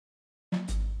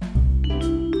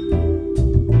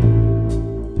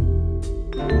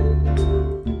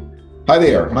Hi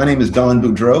there, my name is Don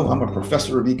Boudreaux. I'm a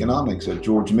professor of economics at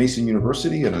George Mason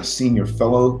University and a senior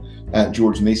fellow at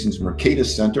George Mason's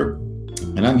Mercantilist Center.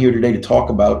 And I'm here today to talk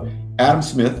about Adam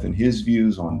Smith and his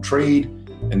views on trade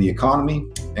and the economy.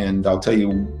 And I'll tell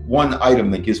you one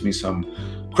item that gives me some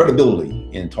credibility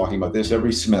in talking about this.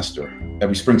 Every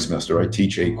spring semester, I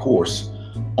teach a course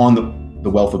on the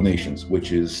Wealth of Nations,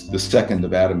 which is the second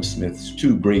of Adam Smith's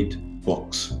two great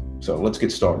books. So let's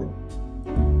get started.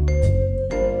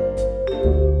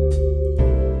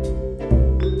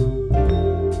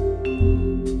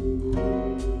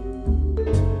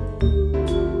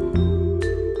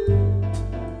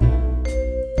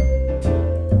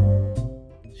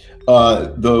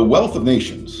 The Wealth of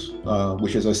Nations,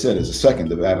 which, as I said, is the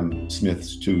second of Adam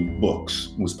Smith's two books,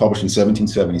 was published in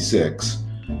 1776,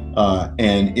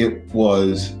 and it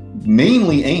was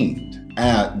mainly aimed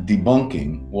at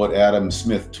debunking what Adam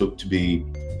Smith took to be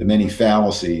the many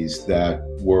fallacies that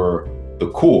were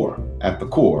at the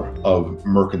core of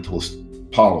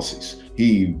mercantilist policies.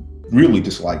 He really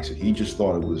dislikes it. He just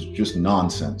thought it was just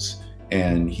nonsense,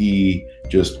 and he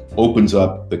just opens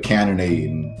up the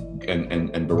cannonade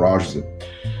and barrages it.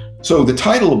 So the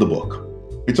title of the book,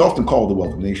 it's often called The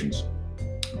Wealth of Nations,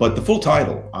 but the full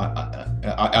title,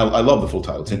 I love the full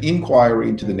title. It's an inquiry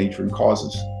into the nature and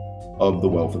causes of the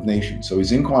wealth of nations. So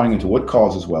he's inquiring into what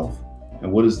causes wealth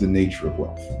and what is the nature of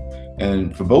wealth.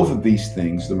 And for both of these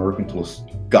things, the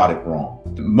mercantilists got it wrong.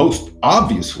 Most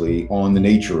obviously on the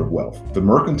nature of wealth. The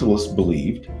mercantilists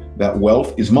believed that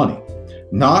wealth is money,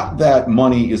 not that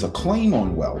money is a claim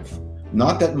on wealth,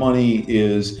 not that money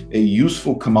is a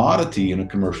useful commodity in a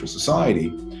commercial society,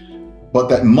 but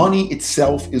that money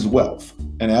itself is wealth.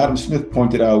 And Adam Smith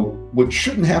pointed out what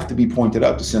shouldn't have to be pointed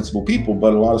out to sensible people,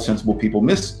 but a lot of sensible people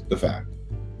miss the fact.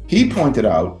 He pointed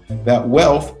out that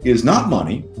wealth is not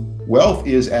money. Wealth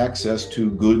is access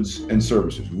to goods and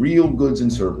services, real goods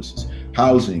and services,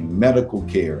 housing, medical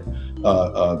care,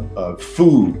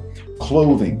 food,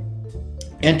 clothing,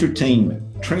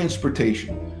 entertainment,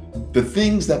 transportation, the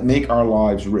things that make our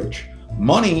lives rich.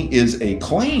 Money is a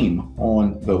claim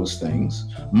on those things.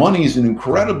 Money is an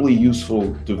incredibly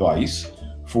useful device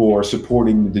for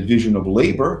supporting the division of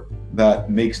labor that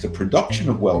makes the production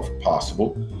of wealth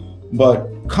possible. But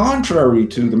contrary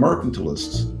to the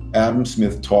mercantilists, Adam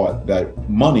Smith taught that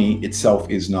money itself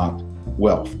is not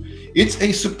wealth. It's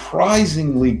a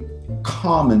surprisingly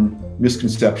common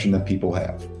misconception that people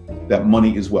have, that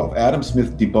money is wealth. Adam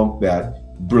Smith debunked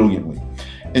that brilliantly.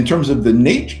 In terms of the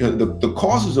nature, the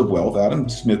causes of wealth, Adam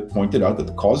Smith pointed out that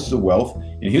the causes of wealth,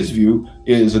 in his view,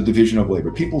 is a division of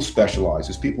labor. People specialize.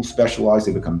 As people specialize,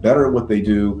 they become better at what they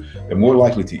do. They're more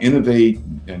likely to innovate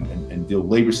and build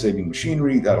labor-saving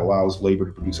machinery that allows labor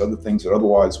to produce other things that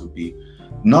otherwise would be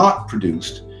not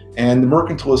produced. And the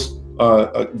mercantilists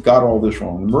got all this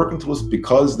wrong. The mercantilists,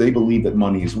 because they believe that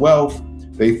money is wealth,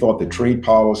 they thought that trade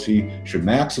policy should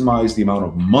maximize the amount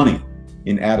of money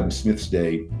in Adam Smith's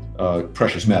day,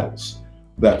 precious metals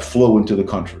that flow into the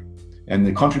country. And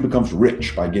the country becomes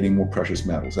rich by getting more precious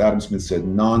metals. Adam Smith said,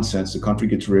 nonsense, the country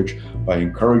gets rich by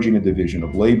encouraging a division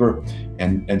of labor.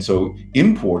 And so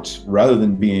imports, rather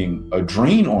than being a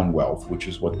drain on wealth, which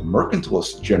is what the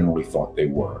mercantilists generally thought they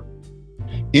were,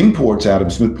 imports, Adam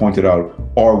Smith pointed out,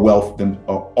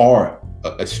 are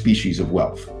a species of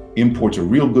wealth. Imports are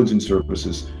real goods and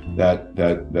services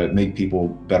that make people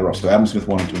better off. So Adam Smith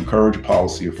wanted to encourage a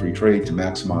policy of free trade to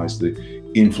maximize the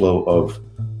inflow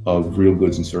of real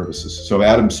goods and services. So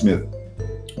Adam Smith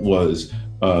was,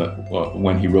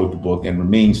 when he wrote the book, and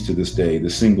remains to this day, the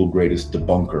single greatest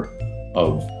debunker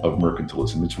of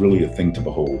mercantilism. It's really a thing to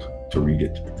behold, to read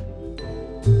it.